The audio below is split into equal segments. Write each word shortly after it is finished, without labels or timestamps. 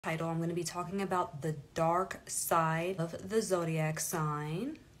Title, I'm going to be talking about the dark side of the zodiac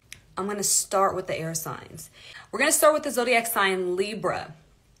sign. I'm going to start with the air signs. We're going to start with the zodiac sign Libra.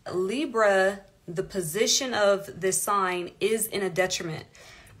 Libra, the position of this sign is in a detriment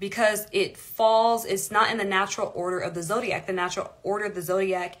because it's not in the natural order of the zodiac. The natural order of the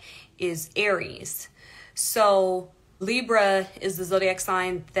zodiac is Aries. So Libra is the zodiac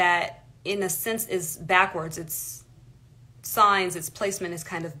sign that in a sense is backwards. Its placement is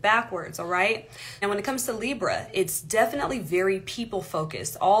kind of backwards, all right? And when it comes to Libra, it's definitely very people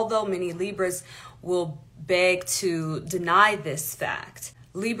focused, although many Libras will beg to deny this fact.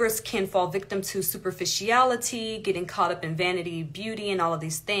 Libras can fall victim to superficiality, getting caught up in vanity, beauty, and all of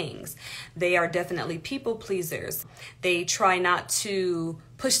these things. They are definitely people pleasers. They try not to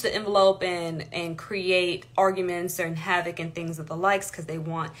push the envelope and create arguments and havoc and things of the likes because they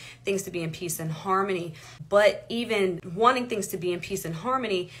want things to be in peace and harmony. But even wanting things to be in peace and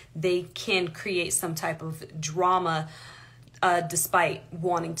harmony, they can create some type of drama despite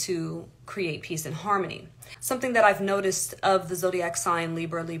wanting to create peace and harmony. Something that I've noticed of the zodiac sign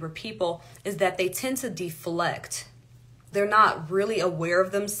Libra people is that they tend to deflect. They're not really aware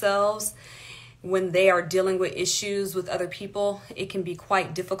of themselves. When they are dealing with issues with other people, it can be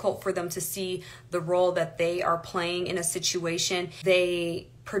quite difficult for them to see the role that they are playing in a situation. They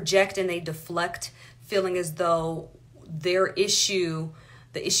project and they deflect, feeling as though the issue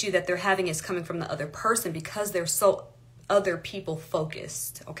that they're having is coming from the other person because they're so other people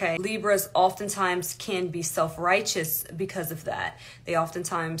focused, okay? Libras oftentimes can be self-righteous because of that. They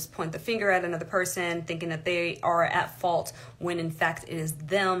oftentimes point the finger at another person thinking that they are at fault when in fact it is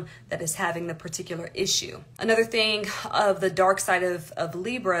them that is having the particular issue. Another thing of the dark side of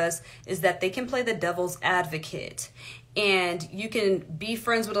Libras is that they can play the devil's advocate. And you can be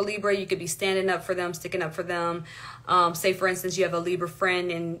friends with a Libra. You could be standing up for them, sticking up for them. Say, for instance, you have a Libra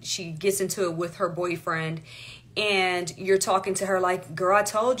friend and she gets into it with her boyfriend. And you're talking to her like, girl, I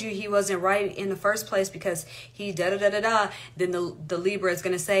told you he wasn't right in the first place because he da-da-da-da-da. Then the Libra is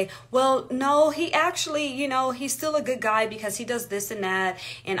going to say, well, no, he actually, he's still a good guy because he does this and that.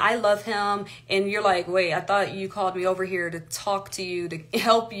 And I love him. And you're like, wait, I thought you called me over here to talk to you, to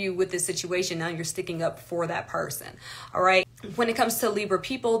help you with this situation. Now you're sticking up for that person. All right. When it comes to Libra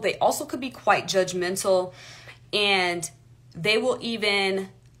people, they also could be quite judgmental, and they will even...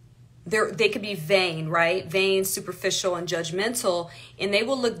 They could be vain, right? Vain, superficial, and judgmental, and they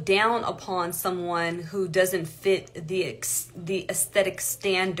will look down upon someone who doesn't fit the aesthetic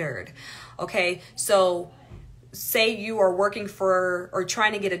standard, okay? So say you are working for or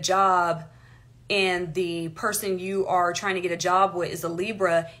trying to get a job, and the person you are trying to get a job with is a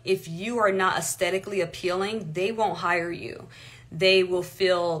Libra. If you are not aesthetically appealing, they won't hire you. They will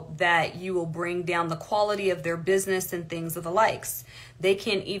feel that you will bring down the quality of their business and things of the likes. They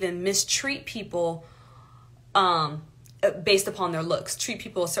can even mistreat people based upon their looks, treat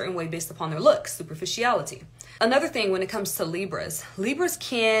people a certain way based upon their looks, superficiality. Another thing when it comes to Libras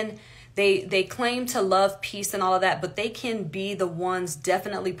can, they claim to love peace and all of that, but they can be the ones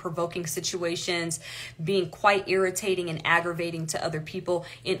definitely provoking situations, being quite irritating and aggravating to other people,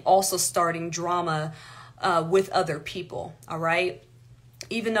 and also starting drama with other people, all right?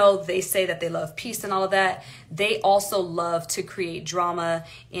 Even though they say that they love peace and all of that, they also love to create drama,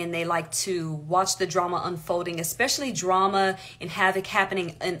 and they like to watch the drama unfolding, especially drama and havoc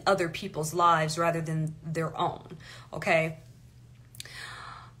happening in other people's lives rather than their own, okay?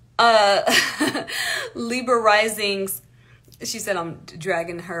 Libra risings, she said I'm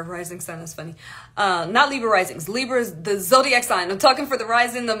dragging her rising sign. That's funny. Not Libra risings. Libra's the zodiac sign. I'm talking for the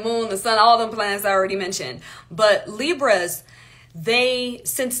rising, the moon, the sun, all them planets I already mentioned. But Libras,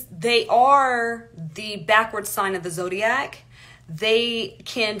 since they are the backward sign of the zodiac, they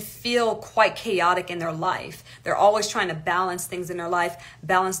can feel quite chaotic in their life. They're always trying to balance things in their life,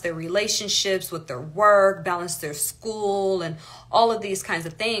 balance their relationships with their work, balance their school, and all of these kinds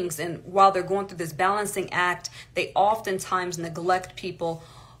of things. And while they're going through this balancing act, they oftentimes neglect people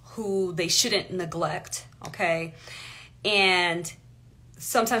who they shouldn't neglect, okay? And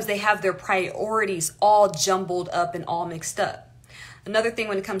sometimes they have their priorities all jumbled up and all mixed up. Another thing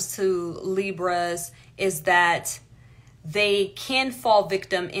when it comes to Libras is that they can fall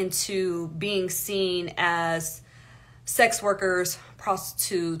victim into being seen as sex workers,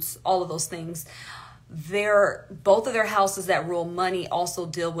 prostitutes, all of those things. Both of their houses that rule money also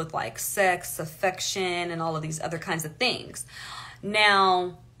deal with like sex, affection, and all of these other kinds of things.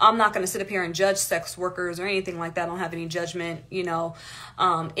 Now, I'm not going to sit up here and judge sex workers or anything like that. I don't have any judgment, in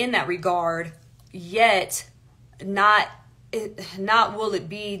that regard. Yet, not will it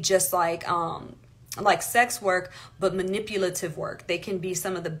be just like like sex work, but manipulative work. They can be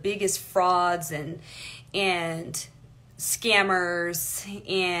some of the biggest frauds and scammers,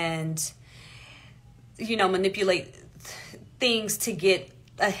 and manipulate things to get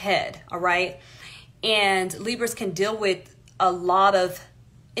ahead. All right. And Libras can deal with a lot of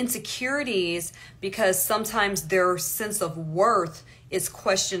insecurities because sometimes their sense of worth is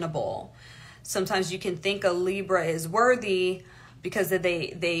questionable. Sometimes you can think a Libra is worthy because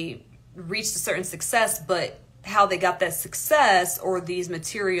they reached a certain success, but how they got that success or these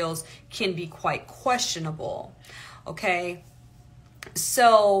materials can be quite questionable. Okay.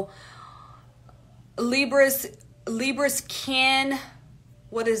 So Libras can,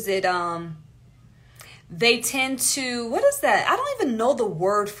 they tend to, what is that? I don't even know the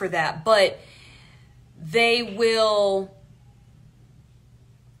word for that, but they will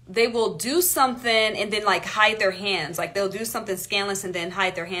do something and then like hide their hands. Like they'll do something scandalous and then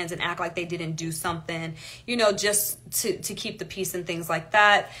hide their hands and act like they didn't do something, just to keep the peace and things like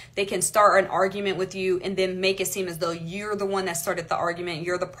that. They can start an argument with you and then make it seem as though you're the one that started the argument.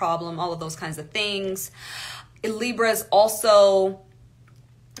 You're the problem, all of those kinds of things. Libras also,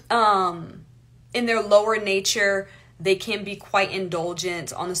 in their lower nature, they can be quite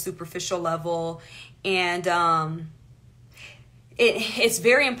indulgent on a superficial level. And, it's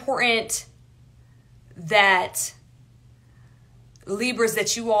very important that Libras,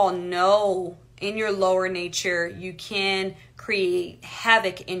 that you all know in your lower nature, you can create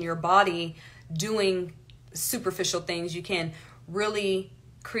havoc in your body doing superficial things. You can really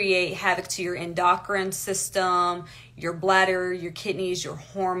create havoc to your endocrine system, your bladder, your kidneys, your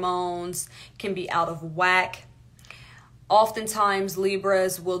hormones can be out of whack. Oftentimes,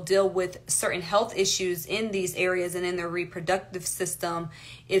 Libras will deal with certain health issues in these areas and in their reproductive system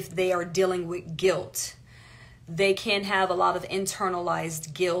if they are dealing with guilt. They can have a lot of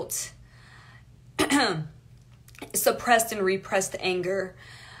internalized guilt, suppressed and repressed anger.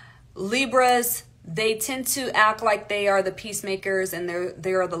 Libras, they tend to act like they are the peacemakers and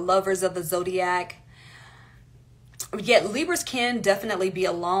they are the lovers of the zodiac. Yet Libras can definitely be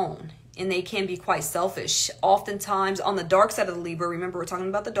alone. And they can be quite selfish. Oftentimes on the dark side of the Libra, remember we're talking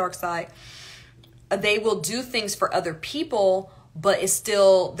about the dark side, they will do things for other people, but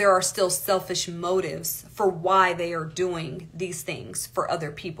there are still selfish motives for why they are doing these things for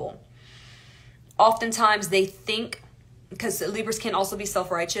other people. Oftentimes they think, because Libras can also be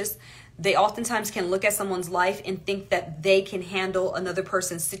self-righteous, they oftentimes can look at someone's life and think that they can handle another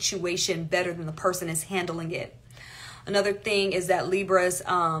person's situation better than the person is handling it. Another thing is that Libras,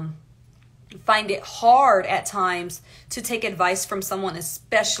 find it hard at times to take advice from someone,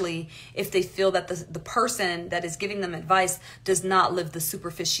 especially if they feel that the person that is giving them advice does not live the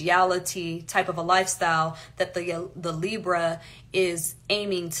superficiality type of a lifestyle that the Libra is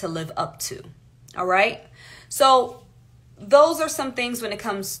aiming to live up to. All right. So those are some things when it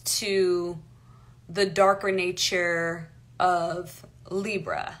comes to the darker nature of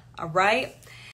Libra. All right.